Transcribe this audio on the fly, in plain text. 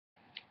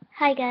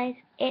Hi guys,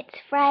 it's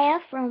Freya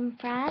from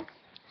Fraz,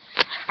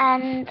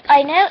 and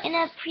I know in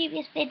a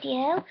previous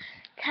video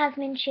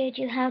Tasman showed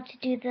you how to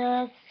do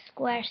the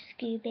square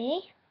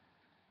scoobie.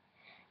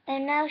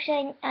 I'm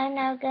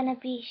now gonna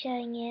be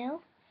showing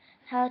you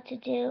how to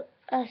do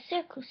a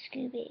circle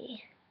scoobie.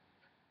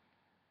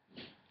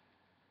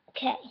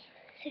 Okay,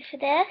 so for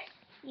this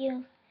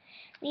you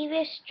leave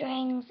your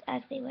strings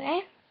as they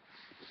were.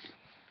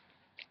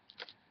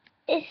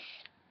 It's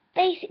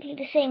basically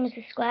the same as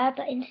the square,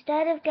 but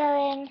instead of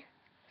going,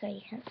 sorry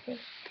you can't see.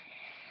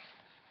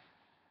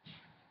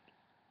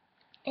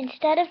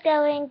 Instead of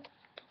going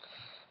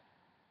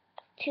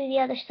to the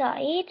other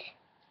side,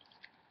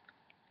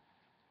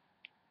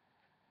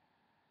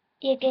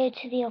 you go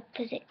to the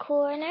opposite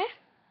corner.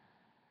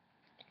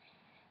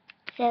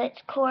 So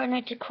it's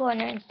corner to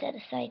corner instead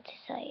of side to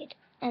side.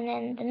 And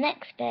then the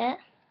next bit,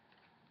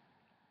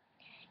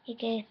 you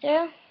go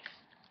through,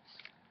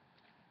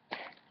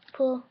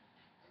 pull,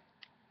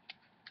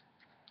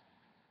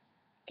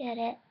 get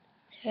it,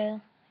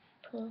 through,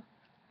 pull.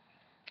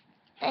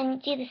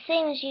 And do the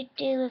same as you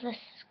do with a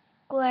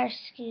square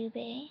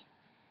scoobie,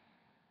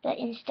 but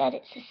instead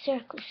it's a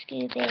circle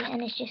scoobie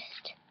and it's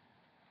just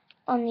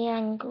on the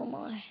angle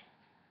more.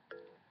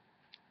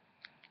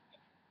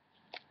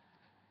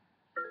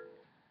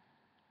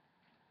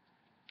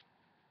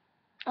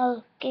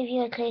 I'll give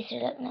you a closer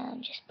look now.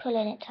 I'm just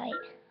pulling it tight.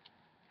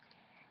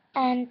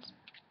 And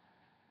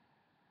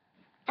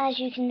as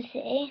you can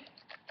see,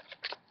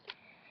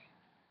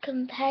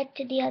 compared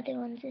to the other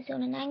ones, it's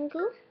on an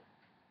angle.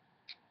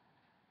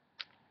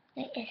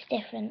 It's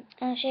different.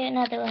 I'll show you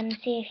another one and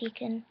see if you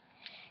can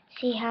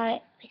see how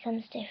it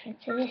becomes different.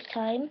 So this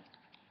time,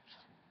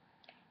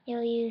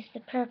 you'll use the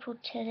purple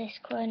to this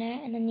corner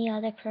and then the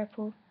other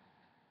purple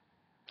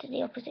to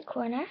the opposite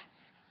corner.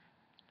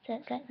 So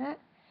it's like that.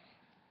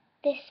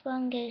 This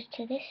one goes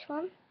to this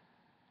one.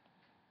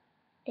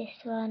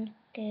 This one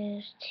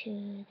goes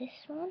to this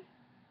one.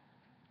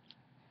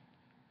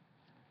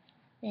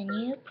 Then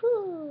you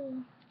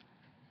pull.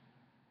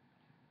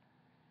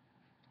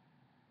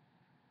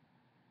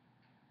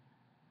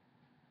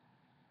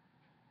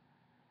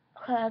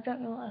 Okay, I don't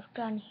know what I've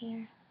done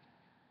here.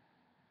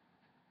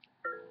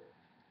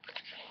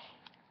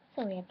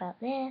 Sorry about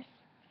this.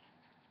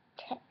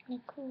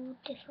 Technical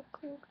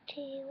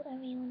difficulty,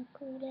 whatever you want to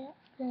call it.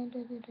 Blah,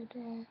 blah, blah, blah,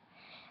 blah.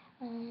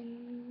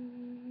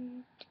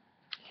 And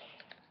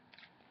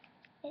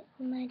it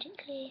will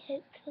magically,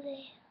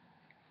 hopefully,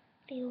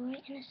 be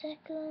alright in a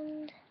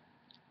second.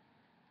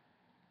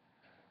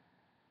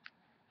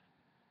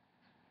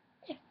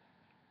 There.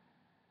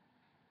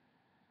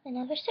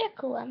 Another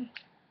circle one.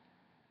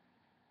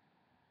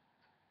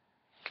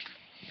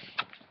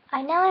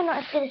 I know I'm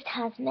not as good as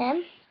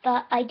Tasman,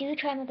 but I do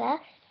try my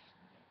best.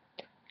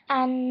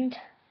 And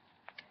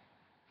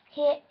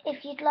here,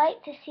 if you'd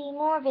like to see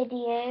more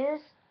videos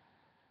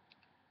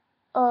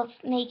of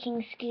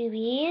making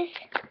scoobies,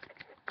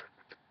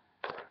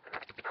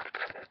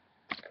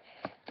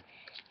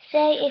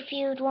 say if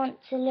you'd want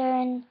to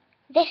learn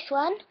this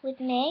one with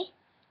me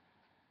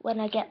when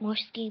I get more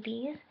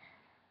scoobies,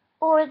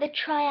 or the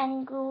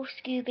triangle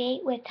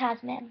scoobie with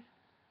Tasman,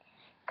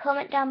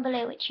 comment down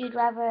below which you'd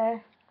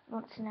rather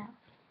want to know.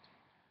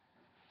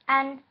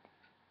 And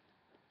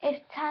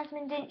if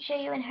Tasman didn't show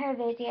you in her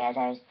video,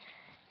 there's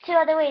two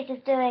other ways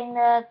of doing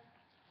the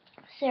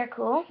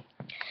circle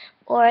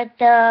or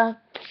the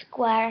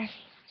square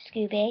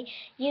scoobie.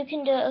 You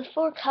can do it with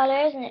 4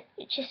 colours and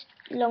it's just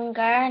longer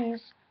and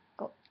it's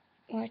got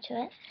more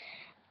to it.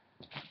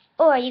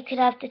 Or you could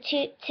have the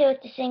two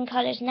of the same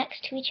colours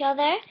next to each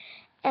other.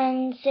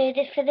 And so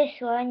for this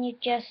one, you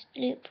just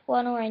loop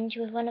one orange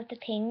with one of the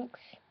pinks.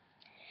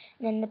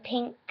 And then the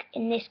pink,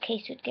 in this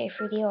case, would go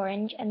through the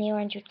orange, and the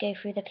orange would go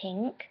through the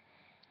pink.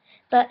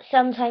 But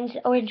sometimes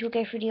the orange will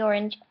go through the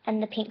orange,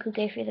 and the pink will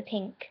go through the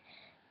pink.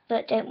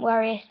 But don't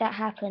worry if that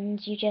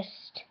happens, you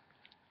just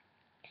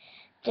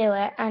do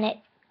it, and it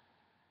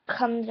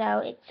comes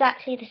out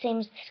exactly the same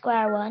as the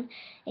square one.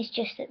 It's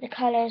just that the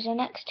colours are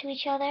next to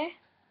each other.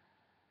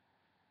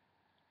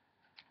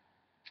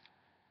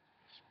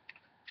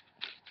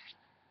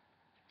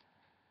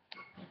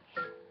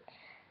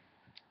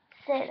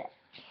 So,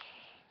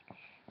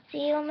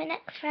 see you on my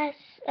next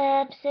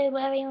episode,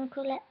 whatever you want to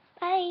call it.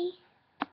 Bye!